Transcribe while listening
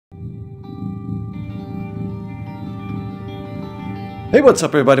Hey, what's up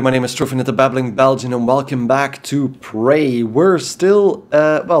everybody, my name is Trophy the Babbling Belgian and welcome back to Prey. We're still,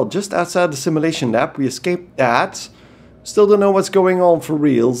 well, just outside the simulation lab. We escaped that. Still don't know what's going on for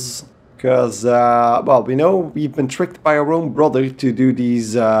reals. Because, well, we know we've been tricked by our own brother to do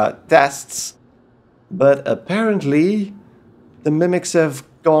these tests. But apparently, the mimics have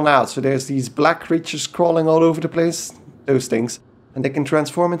gone out. So there's these black creatures crawling all over the place. Those things. And they can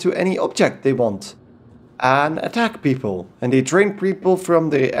transform into any object they want. And attack people. And they drain people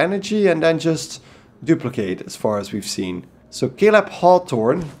from their energy and then just duplicate, as far as we've seen. So Caleb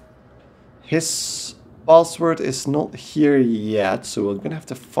Hawthorne, his password is not here yet, so we're gonna have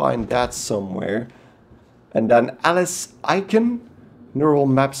to find that somewhere. And then Alice Icon, neural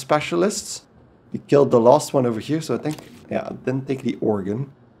map specialist. We killed the last one over here, so I think, yeah, I didn't take the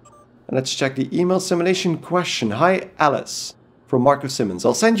organ. And let's check the email simulation question. Hi Alice. From Marco Simmons.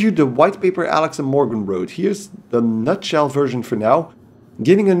 I'll send you the white paper Alex and Morgan wrote. Here's the nutshell version for now.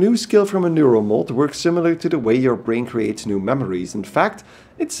 Gaining a new skill from a neural mold works similar to the way your brain creates new memories. In fact,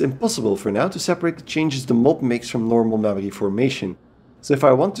 it's impossible for now to separate the changes the mold makes from normal memory formation. So if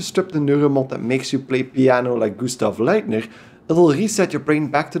I want to strip the neural mold that makes you play piano like Gustav Leitner, it'll reset your brain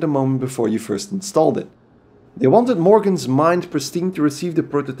back to the moment before you first installed it. They wanted Morgan's mind pristine to receive the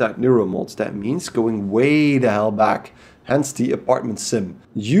prototype neural molds. That means going way the hell back. Hence the apartment sim.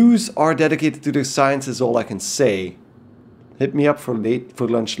 Yous are dedicated to their science is all I can say. Hit me up for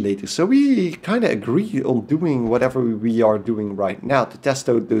lunch later. So we kind of agree on doing whatever we are doing right now to test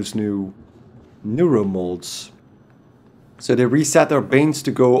out those new neuromolds. So they reset our brains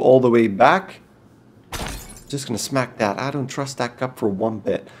to go all the way back. Just gonna smack that. I don't trust that cup for one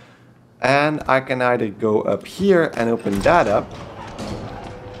bit. And I can either go up here and open that up.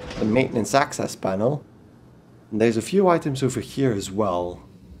 The maintenance access panel. And there's a few items over here as well,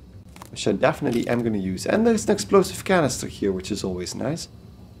 which I definitely am going to use. And there's an explosive canister here, which is always nice.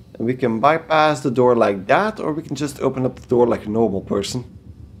 And we can bypass the door like that, or we can just open up the door like a normal person.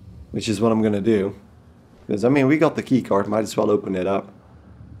 Which is what I'm going to do. Because, I mean, we got the key card, might as well open it up.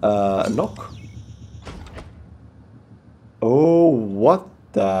 Knock. Oh, what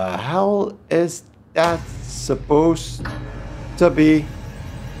the hell is that supposed to be?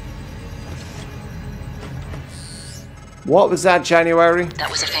 What was that, January?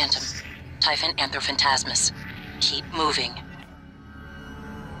 That was a phantom. Typhon Anthrophantasmus. Keep moving.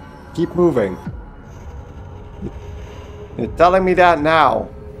 Keep moving. You're telling me that now.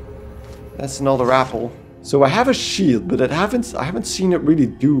 That's another apple. So I have a shield, but I haven't seen it really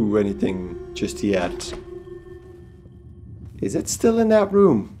do anything just yet. Is it still in that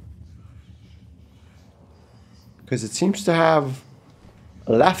room? Because it seems to have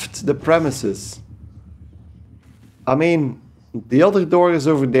left the premises. I mean, the other door is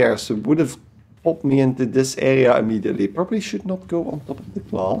over there, so it would have popped me into this area immediately. Probably should not go on top of the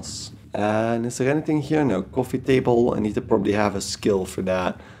glass. And is there anything here? No, coffee table. I need to probably have a skill for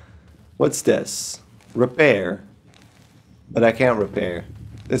that. What's this? Repair. But I can't repair.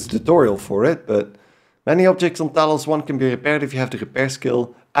 There's a tutorial for it, but many objects on Talos I can be repaired if you have the repair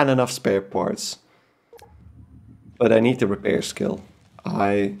skill and enough spare parts. But I need the repair skill.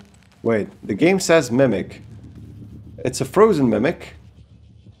 Wait, the game says mimic. It's a frozen mimic.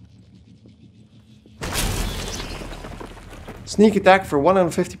 Sneak attack for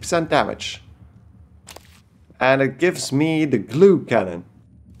 150% damage. And it gives me the glue cannon.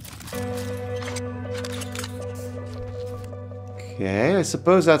 Okay, I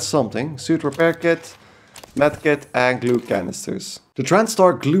suppose that's something. Suit repair kit, med kit and glue canisters. The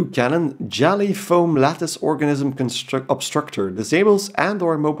TranStar glue cannon, jelly foam lattice organism obstructor, disables and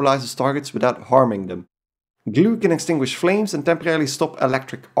or immobilizes targets without harming them. Glue can extinguish flames and temporarily stop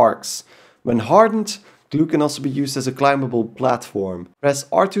electric arcs. When hardened, glue can also be used as a climbable platform. Press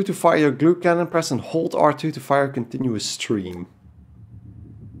R2 to fire your glue cannon, press and hold R2 to fire a continuous stream.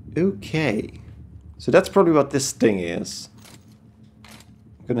 Okay. So that's probably what this thing is.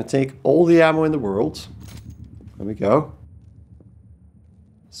 I'm gonna take all the ammo in the world. There we go.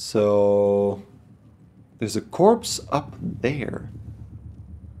 So there's a corpse up there.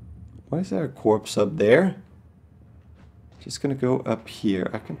 Why is there a corpse up there? Just gonna go up here.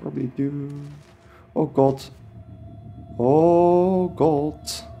 I can probably do... Oh god. Oh god.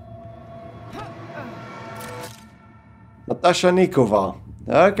 Natasha Nikova.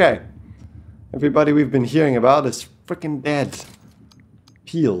 Okay. Everybody we've been hearing about is freaking dead.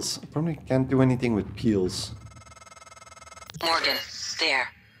 Peels. I probably can't do anything with peels. Morgan, there.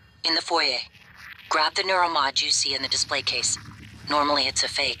 In the foyer. Grab the neuromod you see in the display case. Normally it's a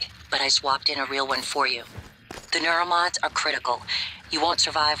fake, but I swapped in a real one for you. The neuromods are critical. You won't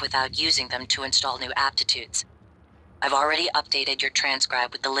survive without using them to install new aptitudes. I've already updated your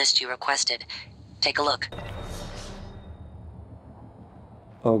transcribe with the list you requested. Take a look.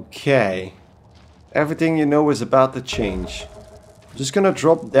 Okay. Everything you know is about to change. I'm just gonna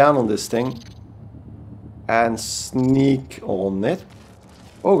drop down on this thing. And sneak on it.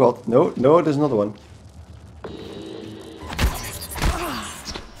 Oh god, no, no, there's another one.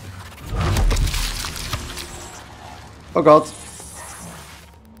 Oh god.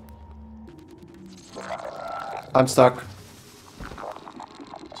 I'm stuck.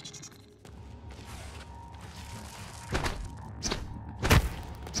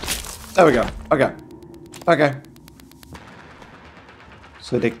 There we go. Okay. Okay.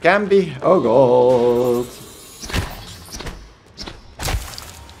 So they can be... Oh god.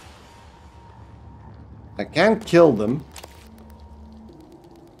 I can kill them.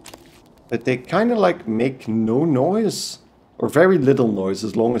 But they kind of like make no noise. Or very little noise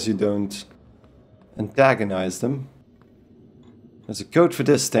as long as you don't antagonize them. There's a code for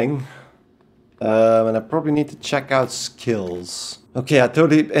this thing. And I probably need to check out skills. Okay, I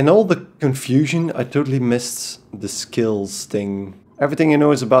totally... In all the confusion, I totally missed the skills thing. Everything you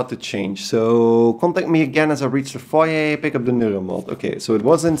know is about to change. So, contact me again as I reach the foyer, pick up the neuromod. Okay, so it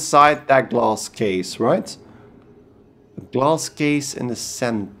was inside that glass case, right? A glass case in the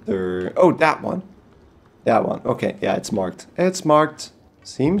center. Oh, that one. That one. Okay, yeah, it's marked. It's marked.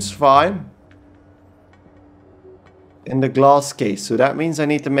 Seems fine. In the glass case. So that means I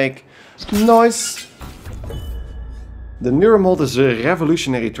need to make noise. The neuromod is a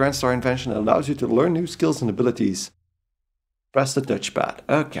revolutionary TranStar invention that allows you to learn new skills and abilities. Press the touchpad.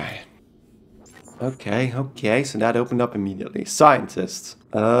 Okay. Okay, so that opened up immediately. Scientist.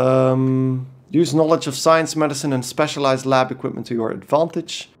 Use knowledge of science, medicine and specialized lab equipment to your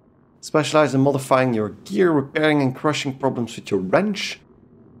advantage. Specialize in modifying your gear, repairing and crushing problems with your wrench.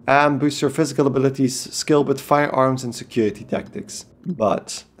 And boost your physical abilities, skill with firearms and security tactics.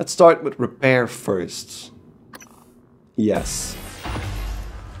 But let's start with repair first. Yes.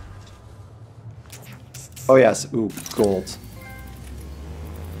 Oh yes, ooh, gold.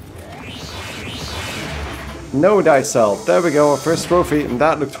 Know thyself. There we go, our first trophy, and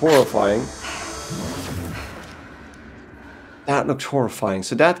that looked horrifying. That looked horrifying.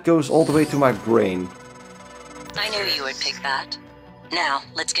 So that goes all the way to my brain. I knew you would pick that. Now,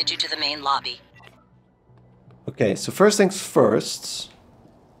 let's get you to the main lobby. Okay, so first things first.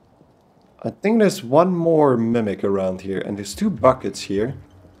 I think there's one more mimic around here, and there's two buckets here.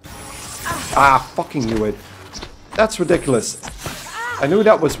 Ah, fucking knew it. That's ridiculous. I knew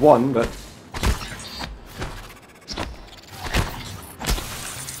that was one, but...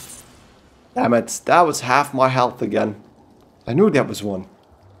 Damn it, that was half my health again. I knew that was one.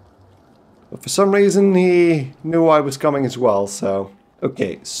 But for some reason he knew I was coming as well, so...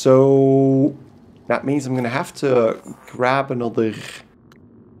 Okay, so... That means I'm gonna have to grab another...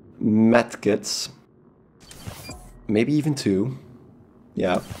 medkits. Maybe even two.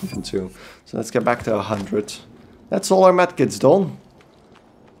 Yeah, even two. So let's get back to 100. That's all our medkits done.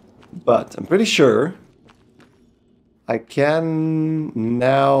 But I'm pretty sure I can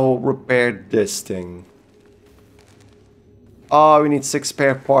now repair this thing. Oh, we need 6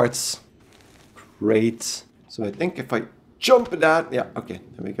 spare parts. Great. So I think if I jump at that... Yeah, okay,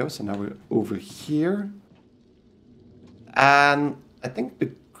 there we go. So now we're over here. And I think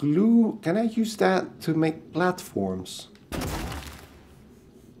the glue... Can I use that to make platforms?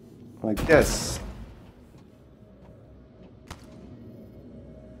 Like this.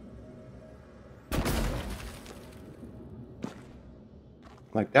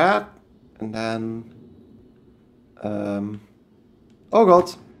 Like that. And then... Oh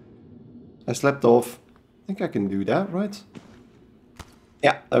god. I slept off. I think I can do that, right?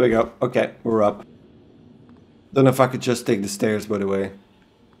 Yeah, there we go. Okay, we're up. Don't know if I could just take the stairs, by the way.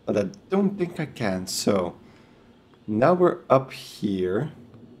 But I don't think I can, so... Now we're up here.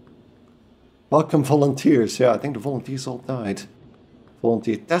 Welcome volunteers. Yeah, I think the volunteers all died.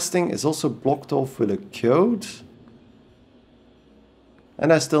 Volunteer testing is also blocked off with a code.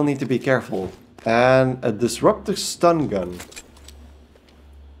 And I still need to be careful. And a disruptor stun gun.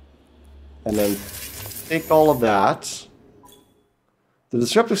 And then take all of that. The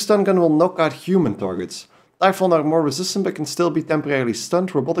disruptor stun gun will knock out human targets. Typhon are more resistant but can still be temporarily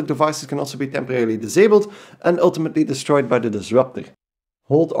stunned. Robotic devices can also be temporarily disabled and ultimately destroyed by the disruptor.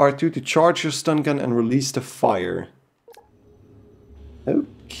 Hold R2 to charge your stun gun and release the fire.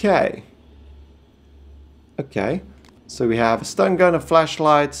 Okay. Okay. So we have a stun gun, a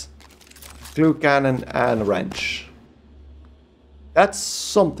flashlight, glue cannon and a wrench. That's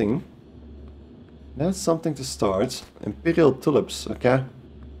something. That's something to start. Imperial tulips, okay.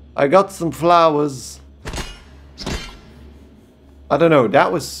 I got some flowers. I don't know,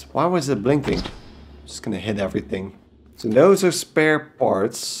 that was... Why was it blinking? Just gonna hit everything. So those are spare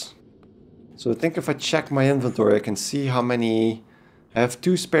parts. So I think if I check my inventory, I can see how many... I have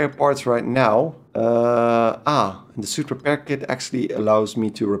 2 spare parts right now. And the suit repair kit actually allows me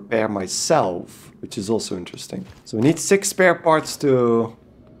to repair myself, which is also interesting. So we need 6 spare parts to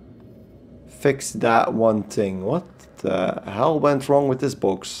fix that one thing. What the hell went wrong with this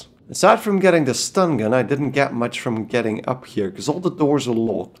box? Aside from getting the stun gun, I didn't get much from getting up here, because all the doors are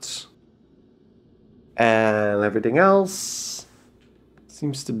locked. And everything else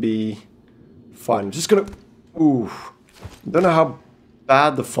seems to be fine. I'm just gonna... Ooh. Don't know how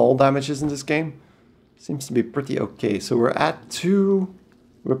bad the fall damage is in this game. Seems to be pretty okay. So we're at 2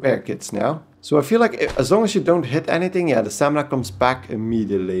 repair kits now. So I feel like as long as you don't hit anything, yeah, the stamina comes back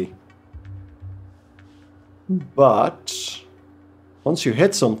immediately. But once you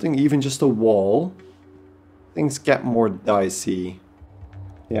hit something, even just a wall, things get more dicey.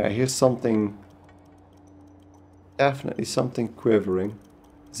 Yeah, here's something. Definitely something quivering.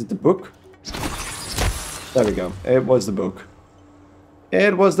 Is it the book? There we go. It was the book.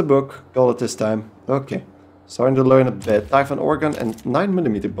 It was the book. Call it this time. Okay. Starting to learn a bit. Typhon organ and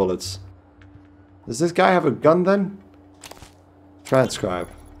 9mm bullets. Does this guy have a gun then? Transcribe.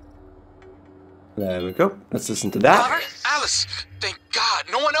 There we go. Let's listen to that. Robert? Alice! Thank God!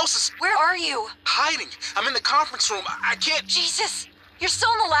 No one else is... Where are you? Hiding! I'm in the conference room. I can't... Jesus! You're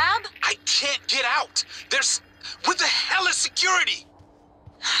still in the lab? I can't get out! There's... What the hell is security?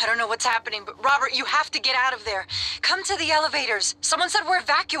 I don't know what's happening, but Robert, you have to get out of there. Come to the elevators. Someone said we're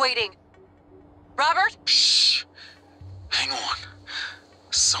evacuating. Robert? Shh. Hang on.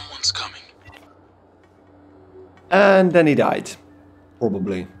 Someone's coming. And then he died.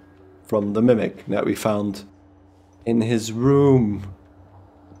 Probably. From the mimic that we found in his room.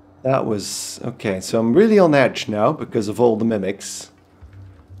 That was... Okay, so I'm really on edge now because of all the mimics.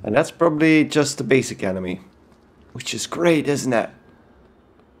 And that's probably just the basic enemy. Which is great, isn't it?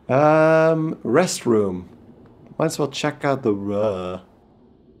 Restroom. Might as well check out the...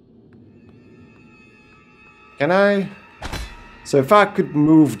 Can I? So if I could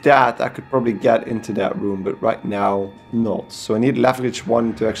move that, I could probably get into that room, but right now, not. So I need leverage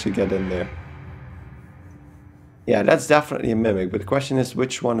 1 to actually get in there. Yeah, that's definitely a mimic, but the question is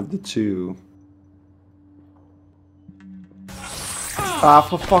which one of the 2? Ah,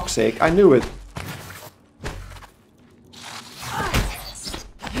 for fuck's sake, I knew it.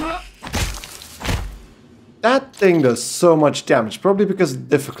 That thing does so much damage, probably because of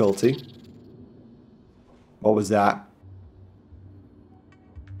difficulty. What was that?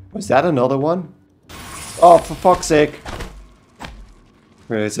 Was that another one? Oh, for fuck's sake.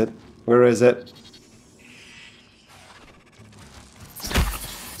 Where is it? Where is it?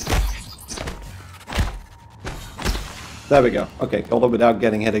 There we go. Okay, got it without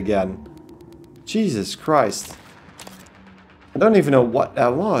getting hit again. Jesus Christ. I don't even know what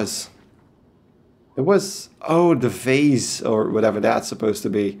that was. It was... Oh, the vase, or whatever that's supposed to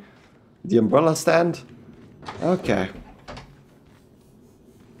be. The umbrella stand? Okay.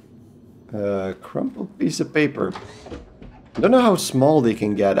 Crumpled piece of paper. I don't know how small they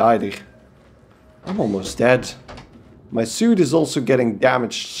can get either. I'm almost dead. My suit is also getting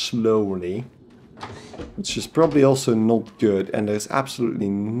damaged slowly. Which is probably also not good. And there's absolutely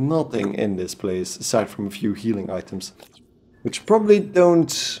nothing in this place aside from a few healing items. Which probably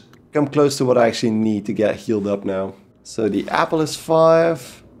don't come close to what I actually need to get healed up now. So the apple is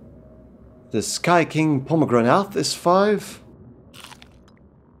 5. The Sky King pomegranate is 5.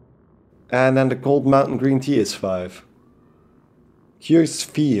 And then the cold mountain green tea is 5. Cures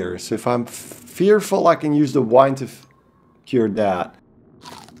fear. So if I'm fearful, I can use the wine to cure that.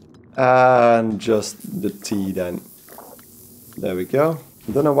 And just the tea then. There we go.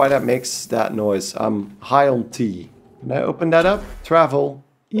 I don't know why that makes that noise. I'm high on tea. Can I open that up? Travel.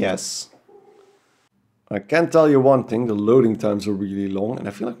 Yes. I can tell you one thing, the loading times are really long and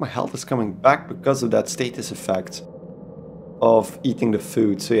I feel like my health is coming back because of that status effect of eating the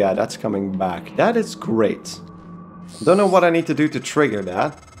food. So yeah, that's coming back. That is great. Don't know what I need to do to trigger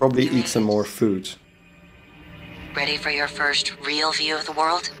that. Probably eat some more food. Ready for your first real view of the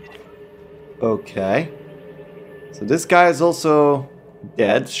world? Okay. So this guy is also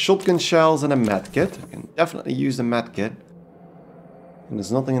dead. Shotgun shells and a medkit. I can definitely use the medkit. And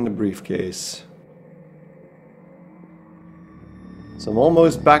there's nothing in the briefcase. So I'm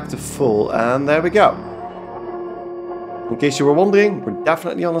almost back to full, and there we go. In case you were wondering, we're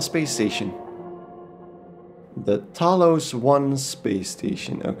definitely on a space station. The Talos I space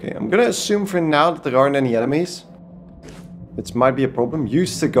station. Okay, I'm gonna assume for now that there aren't any enemies. Which might be a problem.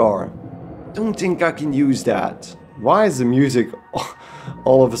 Use cigar. Don't think I can use that. Why is the music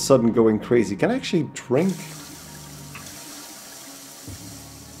all of a sudden going crazy? Can I actually drink?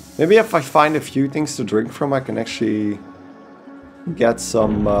 Maybe if I find a few things to drink from, I can actually get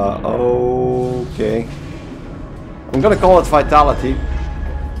some... okay. I'm gonna call it Vitality.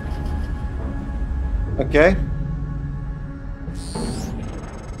 Okay.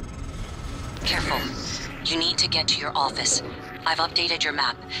 Careful. You need to get to your office. I've updated your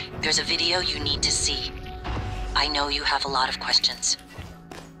map. There's a video you need to see. I know you have a lot of questions.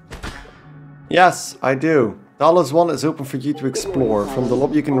 Yes, I do. Talos I is open for you to explore. From the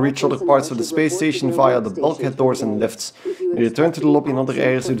lobby you can reach other parts of the space station via the bulkhead doors and lifts. You return to the lobby in other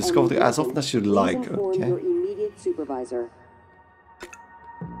areas to discover it as often as you'd like. Okay.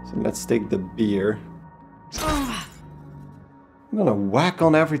 So let's take the beer. I'm gonna whack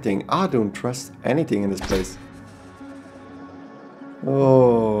on everything. I don't trust anything in this place.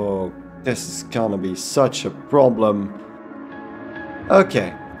 Oh, this is gonna be such a problem.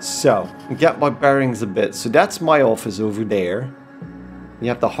 Okay, so get my bearings a bit. So that's my office over there. We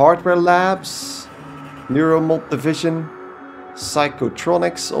have the hardware labs, neuromod division,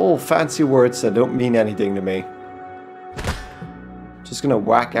 psychotronics, all fancy words that don't mean anything to me. Just gonna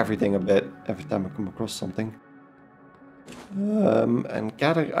whack everything a bit every time I come across something. And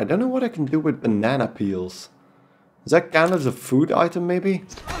gather. I don't know what I can do with banana peels. Is that count as a food item, maybe?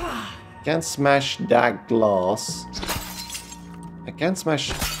 Can't smash that glass. I can't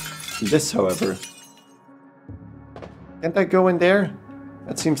smash this, however. Can't I go in there?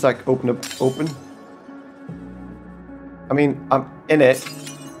 That seems like open. I mean, I'm in it.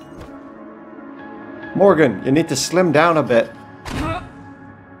 Morgan, you need to slim down a bit.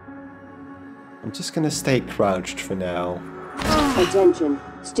 I'm just gonna stay crouched for now. Attention.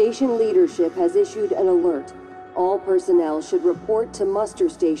 Station leadership has issued an alert. All personnel should report to muster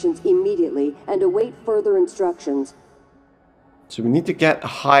stations immediately and await further instructions. So we need to get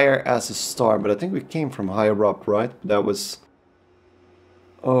higher as a star, but I think we came from higher up, right? That was...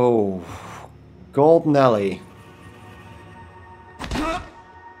 Oh... Gold Nelly.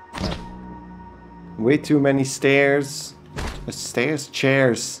 Way too many stairs. Stairs?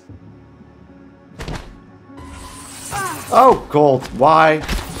 Chairs. Oh, gold. Why?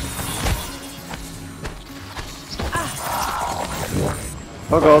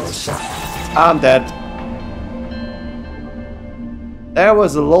 Oh god. I'm dead. There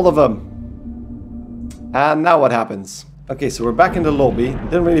was a lot of them. And now what happens? Okay, so we're back in the lobby.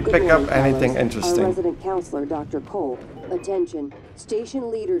 Didn't really pick up anything interesting. Our resident counselor, Dr. Cole. Attention. Station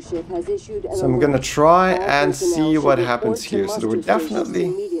leadership has issued an So I'm gonna try and see what happens here. So we're definitely...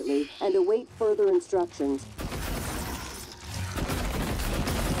 immediately and await further instructions.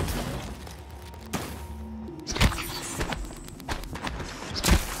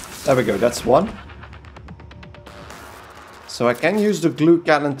 There we go, that's one. So I can use the glue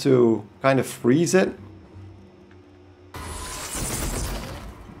cannon to kind of freeze it.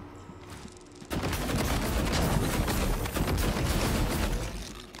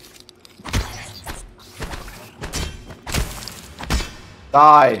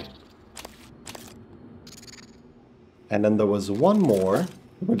 Die! And then there was one more.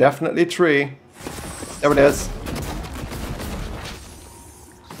 There were definitely three. There it is.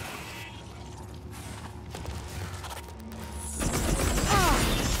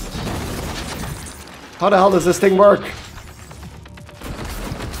 How the hell does this thing work?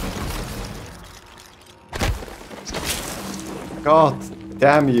 God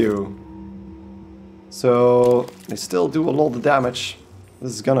damn you. So they still do a lot of damage.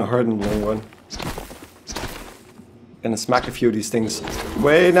 This is gonna hurt in the long run. Gonna smack a few of these things.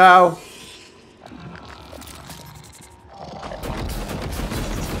 Away now!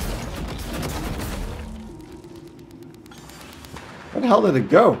 Where the hell did it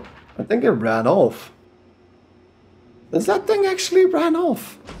go? I think it ran off. Does that thing actually run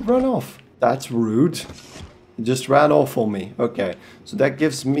off? Run off. That's rude. It just ran off on me. Okay, so that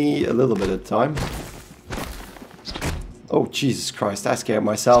gives me a little bit of time. Oh, Jesus Christ, I scared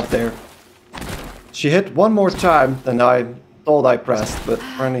myself there. She hit one more time than I thought I pressed, but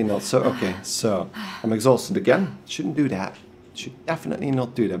apparently not. So, okay, so I'm exhausted again. Shouldn't do that. Should definitely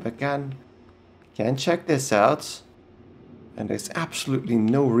not do that, but can check this out. And there's absolutely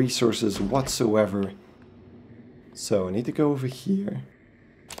no resources whatsoever. So I need to go over here.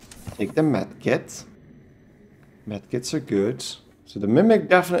 Take the medkit. Medkits are good. So the mimic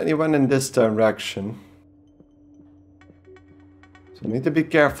definitely went in this direction. So I need to be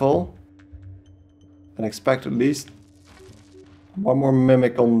careful. And expect at least one more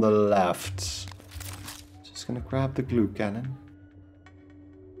mimic on the left. Just gonna grab the glue cannon.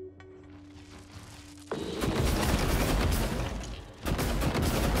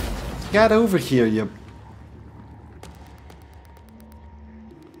 Get over here, you...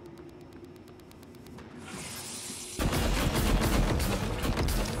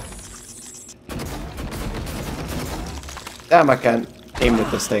 Damn, I can't aim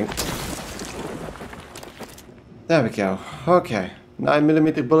with this thing. There we go. Okay.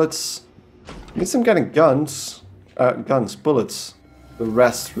 9mm bullets. At least I'm getting guns. Bullets. The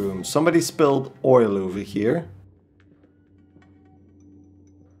restroom. Somebody spilled oil over here.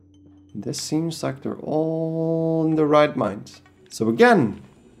 This seems like they're all in the right mind. So again,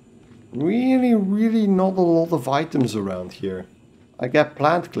 really not a lot of items around here. I get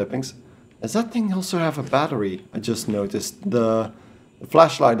plant clippings. Does that thing also have a battery? I just noticed. The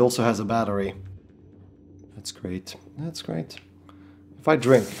flashlight also has a battery. That's great. That's great. If I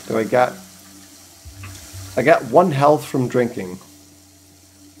drink, do I get... I get 1 health from drinking.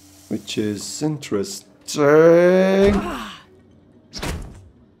 Which is interesting.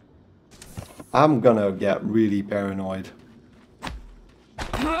 I'm gonna get really paranoid.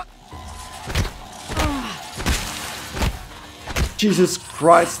 Jesus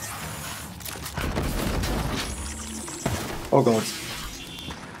Christ. Oh god.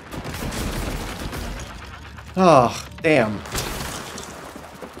 Ah, damn.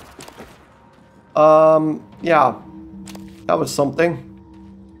 Yeah. That was something.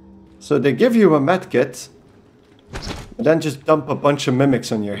 So they give you a medkit, and then just dump a bunch of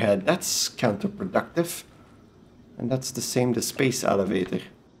mimics on your head. That's counterproductive. And that's the same the space elevator.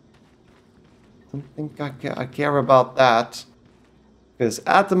 Don't think I care about that. Because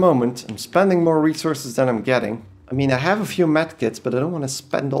at the moment, I'm spending more resources than I'm getting. I mean, I have a few medkits, but I don't want to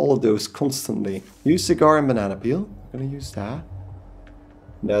spend all of those constantly. Use cigar and banana peel. I'm gonna use that.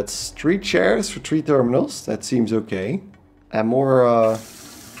 That's 3 chairs for 3 terminals. That seems okay. And more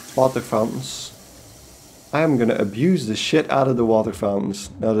water fountains. I am gonna abuse the shit out of the water fountains.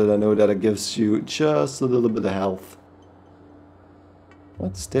 Now that I know that it gives you just a little bit of health.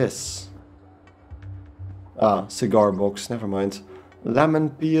 What's this? Ah, cigar box. Never mind.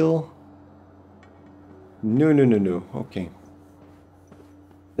 Lemon peel. No. Okay.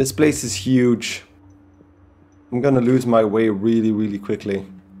 This place is huge. I'm gonna lose my way really quickly.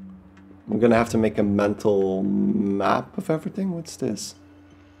 I'm gonna have to make a mental map of everything. What's this?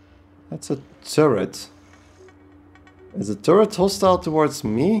 That's a turret. Is the turret hostile towards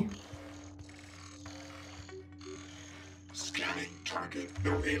me? Scanning target.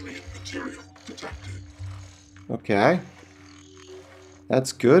 No alien material detected. Okay.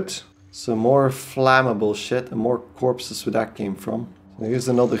 That's good. Some more flammable shit and more corpses where that came from. So here's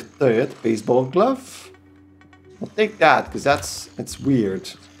another turret. Baseball glove. I'll take that, because it's weird.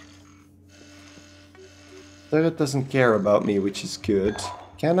 Turret doesn't care about me, which is good.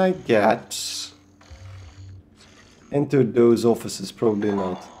 Can I get into those offices? Probably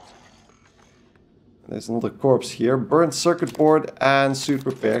not. There's another corpse here. Burnt circuit board and suit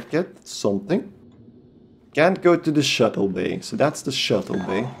repair kit. Something. Can't go to the shuttle bay. So that's the shuttle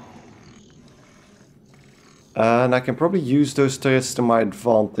bay. And I can probably use those turrets to my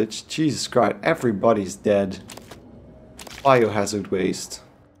advantage. Jesus Christ, everybody's dead. Biohazard waste.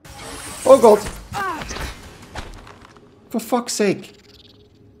 Oh god! For fuck's sake.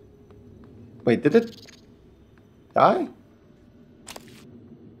 Wait, did it die?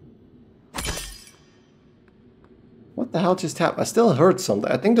 What the hell just happened? I still heard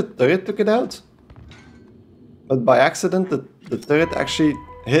something. I think the turret took it out. But by accident, the turret actually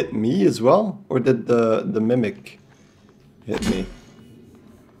hit me as well? Or did the mimic hit me?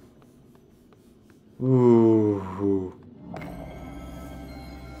 Ooh.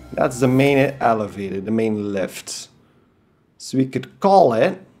 That's the main elevator, the main lift. So we could call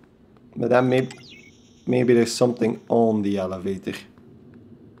it, but then maybe there's something on the elevator.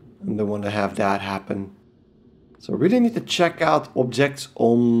 I don't want to have that happen. So I really need to check out objects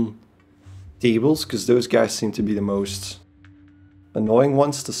on tables, because those guys seem to be the most annoying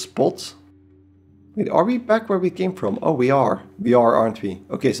ones to spot. Wait, are we back where we came from? Oh, we are. We are, aren't we?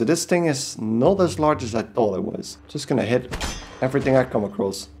 Okay, so this thing is not as large as I thought it was. Just gonna hit everything I come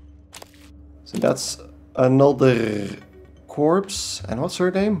across. So that's another corpse. And what's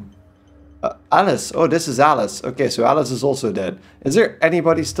her name? Alice. Oh, this is Alice. Okay, so Alice is also dead. Is there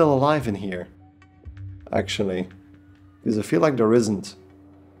anybody still alive in here? Actually. Because I feel like there isn't.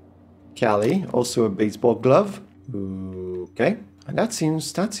 Callie, also a baseball glove. Okay. And that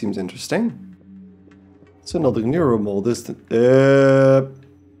seems interesting. It's another neuromold, isn't it?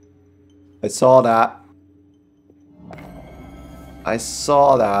 I saw that. I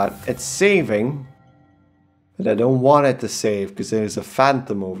saw that. It's saving. But I don't want it to save because there's a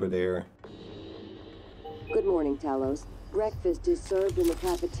phantom over there. Good morning, Talos. Breakfast is served in the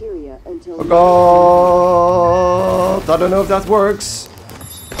cafeteria until... Oh God! I don't know if that works.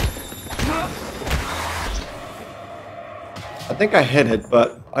 I think I hit it,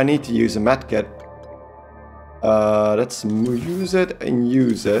 but I need to use a medkit. Let's use it and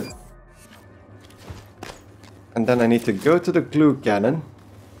use it. And then I need to go to the glue cannon.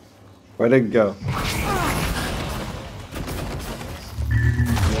 Where'd it go?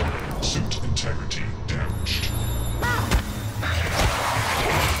 Suit integrity damaged.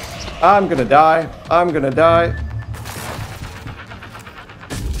 I'm gonna die. I'm gonna die.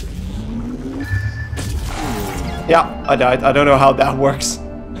 Yeah, I died. I don't know how that works.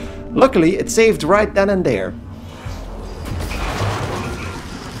 Luckily, it saved right then and there.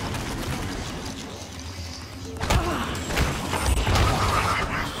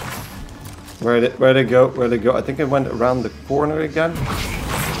 Where'd it go? Where'd it go? I think it went around the corner again.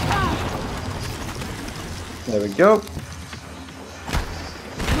 There we go.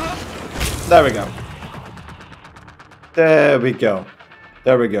 There we go. There we go.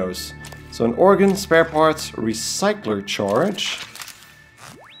 There it goes. So an organ, spare parts, recycler charge.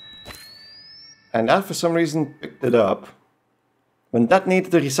 And that for some reason picked it up. When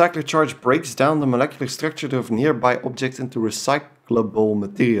detonated, the recycler charge breaks down the molecular structure of nearby objects into recyclable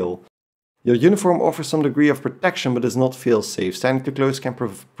material. Your uniform offers some degree of protection but is not fail-safe. Standing too close can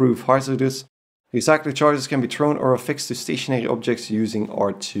prove hazardous. Recycler charges can be thrown or affixed to stationary objects using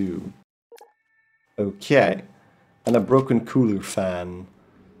R2. Okay. And a broken cooler fan.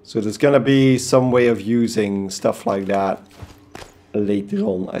 So there's gonna be some way of using stuff like that later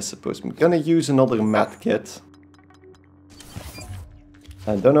on, I suppose. I'm gonna use another medkit.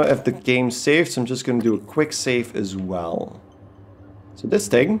 I don't know if the game saves, so I'm just gonna do a quick save as well. So this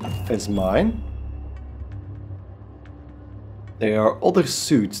thing is mine. There are other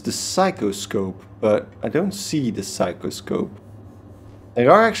suits, the psychoscope, but I don't see the psychoscope.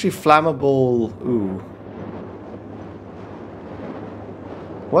 There are actually flammable... Ooh.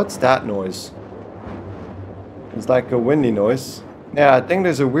 What's that noise? It's like a windy noise. Yeah, I think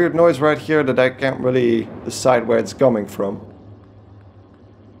there's a weird noise right here that I can't really decide where it's coming from.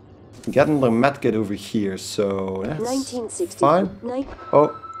 Get another medkit over here, so that's fine.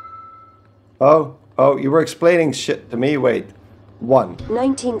 Oh, you were explaining shit to me. Wait.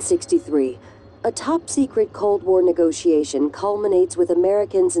 1963. A top-secret Cold War negotiation culminates with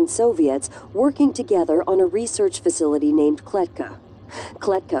Americans and Soviets working together on a research facility named Kletka.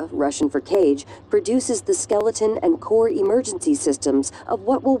 Kletka, Russian for cage, produces the skeleton and core emergency systems of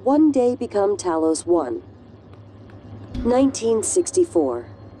what will one day become Talos I. 1964.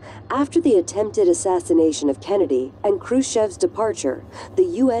 After the attempted assassination of Kennedy and Khrushchev's departure, the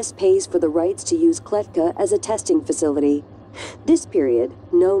U.S. pays for the rights to use Kletka as a testing facility. This period,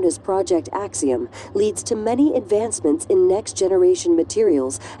 known as Project Axiom, leads to many advancements in next-generation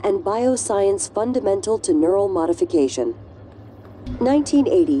materials and bioscience fundamental to neural modification.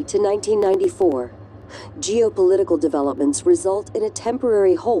 1980 to 1994. Geopolitical developments result in a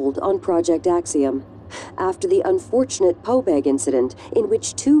temporary hold on Project Axiom. After the unfortunate Pobeg incident, in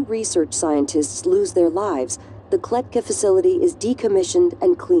which 2 research scientists lose their lives, the Kletka facility is decommissioned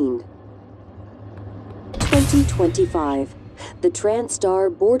and cleaned. 2025. The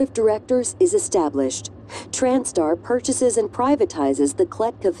TranStar Board of Directors is established. TranStar purchases and privatizes the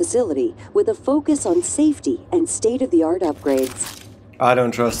Kletka facility with a focus on safety and state-of-the-art upgrades. I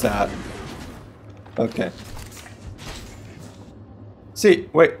don't trust that. Okay. See,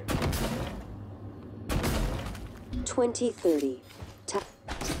 wait. 2030.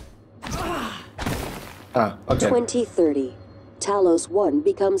 Okay. 2030. Talos I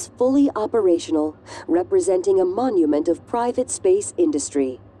becomes fully operational, representing a monument of private space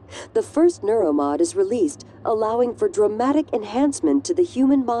industry. The first neuromod is released, allowing for dramatic enhancement to the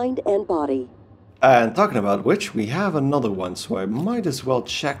human mind and body. And talking about which, we have another one, so I might as well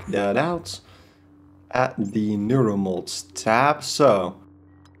check that out at the Neuromods tab. So,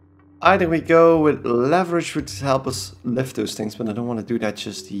 either we go with leverage, which help us lift those things, but I don't want to do that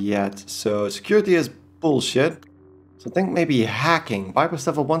just yet. So, security is bullshit. So I think maybe hacking. Bypass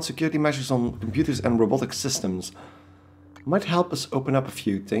level 1 security measures on computers and robotic systems. Might help us open up a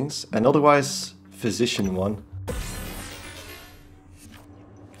few things. And otherwise, physician one.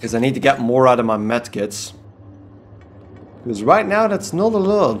 Because I need to get more out of my medkits. Because right now that's not a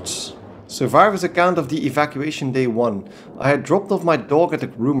lot. Survivor's account of the evacuation day 1. I had dropped off my dog at the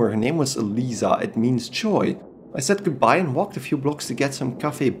groomer. Her name was Elisa. It means joy. I said goodbye and walked a few blocks to get some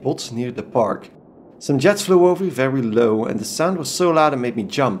cafe bots near the park. Some jets flew over very low and the sound was so loud it made me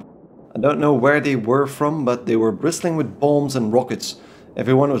jump. I don't know where they were from, but they were bristling with bombs and rockets.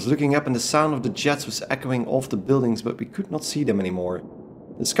 Everyone was looking up and the sound of the jets was echoing off the buildings, but we could not see them anymore.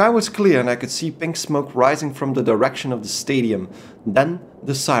 The sky was clear and I could see pink smoke rising from the direction of the stadium. Then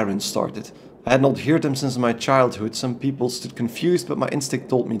the sirens started. I had not heard them since my childhood. Some people stood confused, but my instinct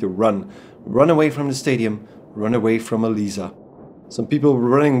told me to run. Run away from the stadium, run away from Elisa. Some people were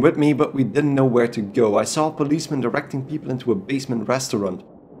running with me, but we didn't know where to go. I saw a policeman directing people into a basement restaurant.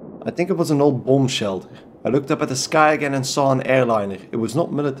 I think it was an old bomb shelter. I looked up at the sky again and saw an airliner. It was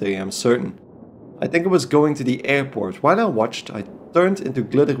not military, I'm certain. I think it was going to the airport. While I watched, I turned into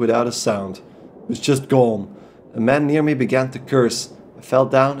glitter without a sound. It was just gone. A man near me began to curse. I fell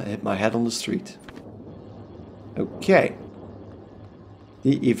down and hit my head on the street. Okay.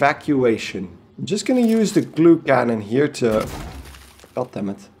 The evacuation. I'm just gonna use the glue cannon here to... God damn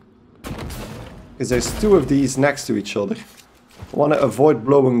it. Because there's two of these next to each other. I want to avoid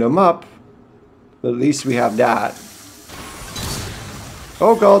blowing them up. But at least we have that.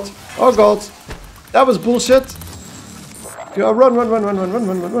 Oh god. Oh god. That was bullshit. Go run, run, run, run, run, run,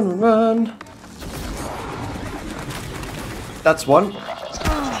 run, run, run, run. That's one.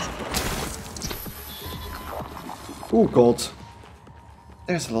 Oh god.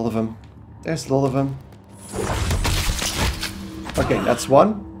 There's a lot of them. There's a lot of them. Okay, that's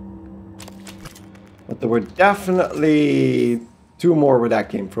one. But there were definitely two more where that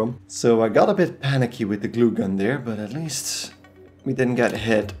came from. So I got a bit panicky with the glue gun there, but at least we didn't get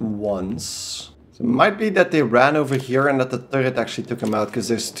hit once. So it might be that they ran over here and that the turret actually took them out, because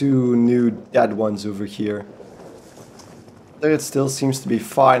there's two new dead ones over here. The turret still seems to be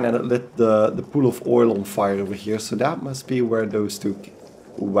fine and it lit the pool of oil on fire over here, so that must be where those two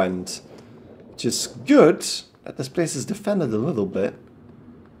went. Which is good. That this place is defended a little bit.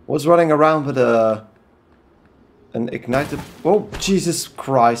 Was running around with an ignited... Oh, Jesus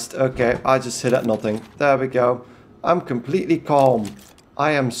Christ. Okay, I just hit at nothing. There we go. I'm completely calm.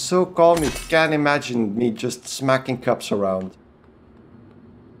 I am so calm you can't imagine me just smacking cups around.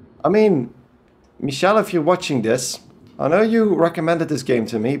 I mean, Michelle, if you're watching this, I know you recommended this game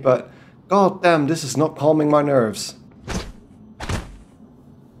to me, but god damn, this is not calming my nerves.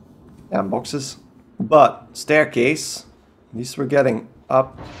 Damn boxes. But, staircase. At least we're getting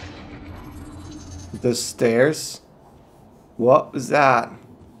up the stairs. What was that?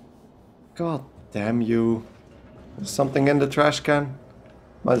 God damn you. There's something in the trash can?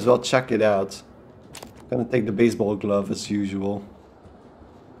 Might as well check it out. Gonna take the baseball glove as usual.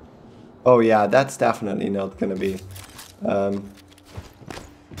 Oh yeah, that's definitely not gonna be. Oh,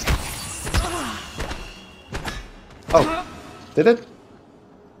 did it?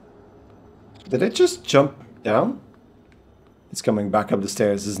 Did it just jump down? It's coming back up the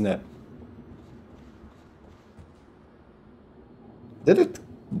stairs, isn't it? Did it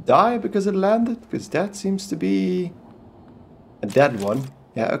die because it landed? Because that seems to be a dead one.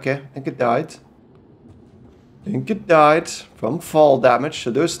 Yeah, okay. I think it died. I think it died from fall damage.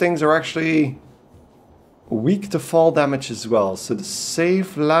 So those things are actually weak to fall damage as well. So the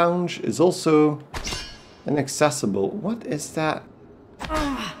safe lounge is also inaccessible. What is that?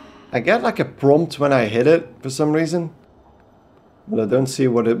 I get like a prompt when I hit it for some reason. But I don't see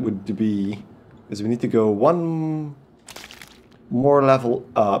what it would be. Because we need to go one more level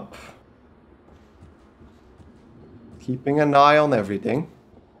up. Keeping an eye on everything.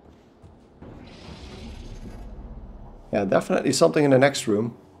 Yeah, definitely something in the next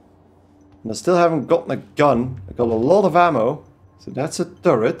room. And I still haven't gotten a gun. I got a lot of ammo. So that's a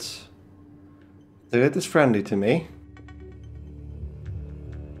turret. Turret is friendly to me.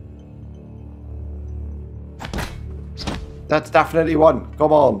 That's definitely one.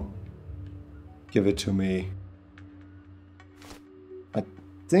 Come on. Give it to me. I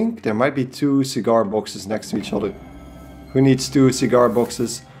think there might be two cigar boxes next to each other. Who needs two cigar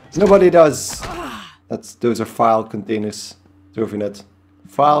boxes? Nobody does. Those are file containers. Trovinet.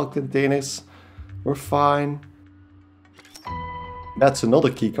 File containers. We're fine. That's another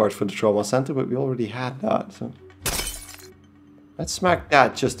keycard for the trauma center, but we already had that. So let's smack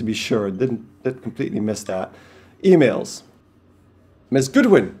that just to be sure. Did completely miss that. Emails. Miss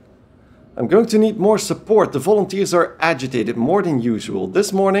Goodwin, I'm going to need more support. The volunteers are agitated more than usual.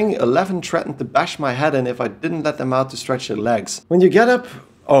 This morning, 11 threatened to bash my head in if I didn't let them out to stretch their legs. When you get up...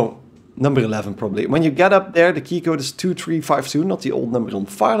 Oh, number 11 probably. When you get up there, the key code is 2352, not the old number on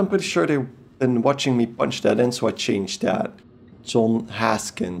file. I'm pretty sure they've been watching me punch that in, so I changed that. John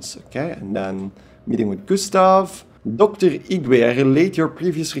Haskins, okay, and then meeting with Gustav. Dr. Igwe, I relayed your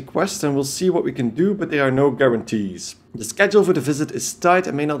previous request and we'll see what we can do, but there are no guarantees. The schedule for the visit is tight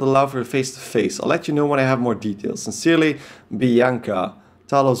and may not allow for a face-to-face. I'll let you know when I have more details. Sincerely, Bianca,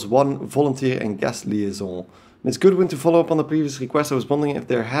 Talos I, volunteer and guest liaison. Ms. Goodwin, to follow up on the previous request, I was wondering if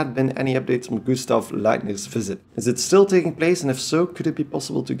there had been any updates on Gustav Leitner's visit. Is it still taking place, and if so, could it be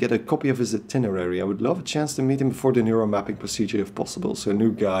possible to get a copy of his itinerary? I would love a chance to meet him before the neuromapping procedure if possible. So,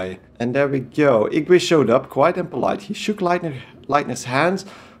 new guy. And there we go. Igwe showed up, quiet and polite. He shook Leitner's hands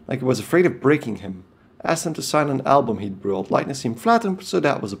like he was afraid of breaking him. Asked him to sign an album he'd brought. Leitner seemed flattered, so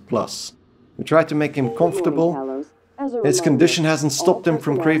that was a plus. We tried to make him comfortable. His condition hasn't stopped him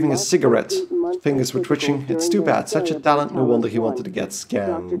from craving a cigarette. Fingers were twitching. It's too bad. Such a talent. No wonder he wanted to get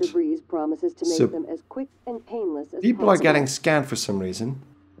scanned. So, people are getting scanned for some reason.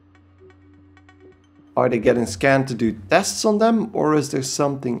 Are they getting scanned to do tests on them? Or is there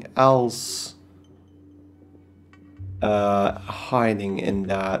something else hiding in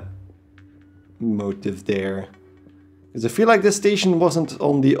that motive there? Because I feel like this station wasn't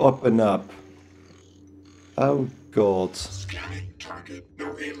on the up and up. Oh god. Scanning target.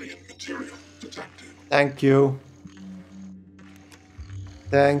 No alien material detected. Thank you.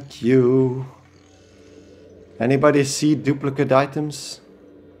 Thank you. Anybody see duplicate items?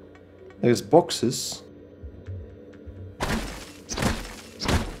 There's boxes.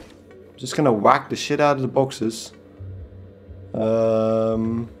 Just gonna whack the shit out of the boxes.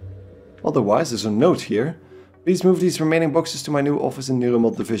 Otherwise, there's a note here. Please move these remaining boxes to my new office in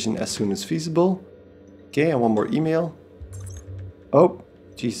Neuromod Division as soon as feasible. Okay, and one more email. Oh,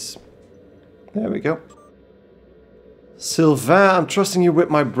 jeez. There we go. Sylvain, I'm trusting you with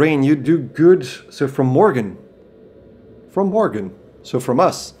my brain. You do good. So from Morgan. From Morgan. So from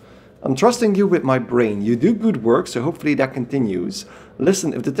us. I'm trusting you with my brain. You do good work, so hopefully that continues.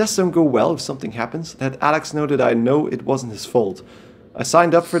 Listen, if the tests don't go well, if something happens, let Alex know that I know it wasn't his fault. I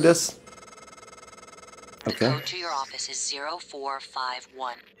signed up for this. Okay. The code to your office is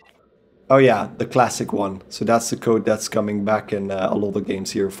 0451. Oh yeah, the classic one. So that's the code that's coming back in a lot of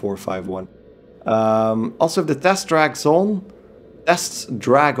games here, 451. Also, if the tests drag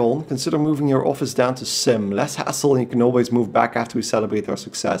on, consider moving your office down to Sim. Less hassle, and you can always move back after we celebrate our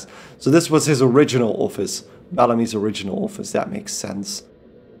success. So this was his original office, Bellamy's original office. That makes sense.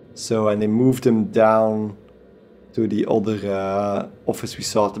 So, and they moved him down to the other office we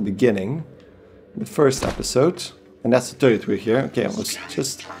saw at the beginning, the first episode. And that's the third we're here. Okay, it was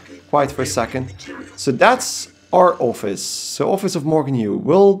just quiet for a second. So that's our office. So office of Morgan Yu.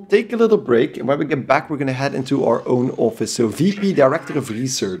 We'll take a little break, and when we get back, we're going to head into our own office. So VP, Director of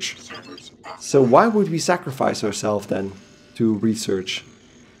Research. So why would we sacrifice ourselves then to research?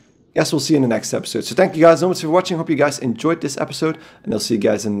 Guess we'll see in the next episode. So thank you guys so much for watching. Hope you guys enjoyed this episode, and I'll see you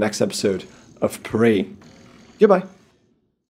guys in the next episode of Prey. Goodbye.